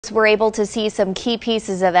We're able to see some key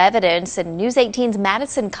pieces of evidence, and News 18's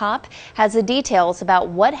Madison Kopp has the details about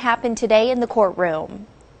what happened today in the courtroom.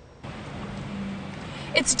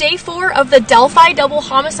 It's day 4 of the Delphi double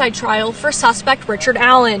homicide trial for suspect Richard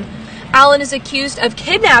Allen. Allen is accused of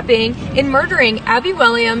kidnapping and murdering Abby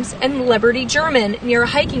Williams and Liberty German near a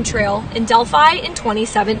hiking trail in Delphi in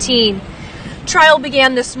 2017. Trial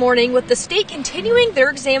began this morning with the state continuing their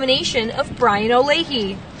examination of Brian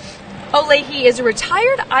O'Leahy. O'Leahy is a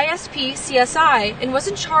retired ISP CSI and was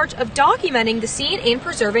in charge of documenting the scene and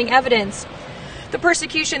preserving evidence. The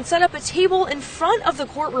prosecution set up a table in front of the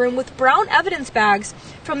courtroom with brown evidence bags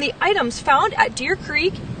from the items found at Deer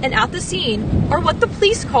Creek and at the scene, or what the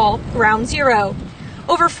police call Ground Zero.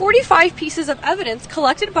 Over 45 pieces of evidence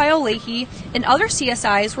collected by O'Leahy and other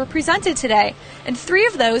CSIs were presented today, and 3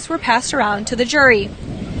 of those were passed around to the jury.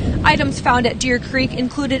 Items found at Deer Creek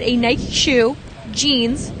included a Nike shoe,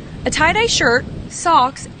 jeans, a tie-dye shirt,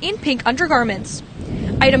 socks, and pink undergarments.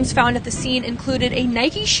 Items found at the scene included a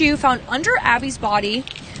Nike shoe found under Abby's body,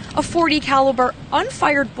 a .40 caliber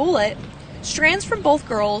unfired bullet, strands from both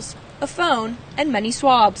girls, a phone, and many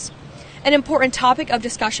swabs. An important topic of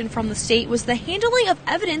discussion from the state was the handling of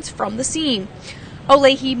evidence from the scene.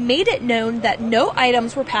 O'Leahy made it known that no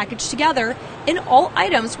items were packaged together and all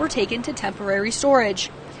items were taken to temporary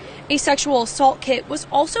storage. A sexual assault kit was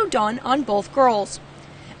also done on both girls.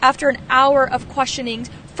 After an hour of questioning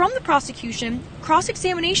from the prosecution,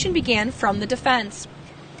 cross-examination began from the defense.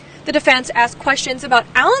 The defense asked questions about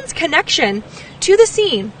Allen's connection to the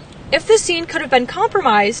scene, if the scene could have been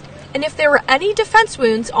compromised, and if there were any defense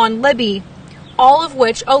wounds on Libby, all of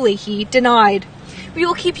which O'Leahy denied. We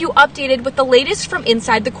will keep you updated with the latest from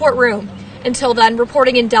inside the courtroom. Until then,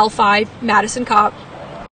 reporting in Delphi, Madison Kopp.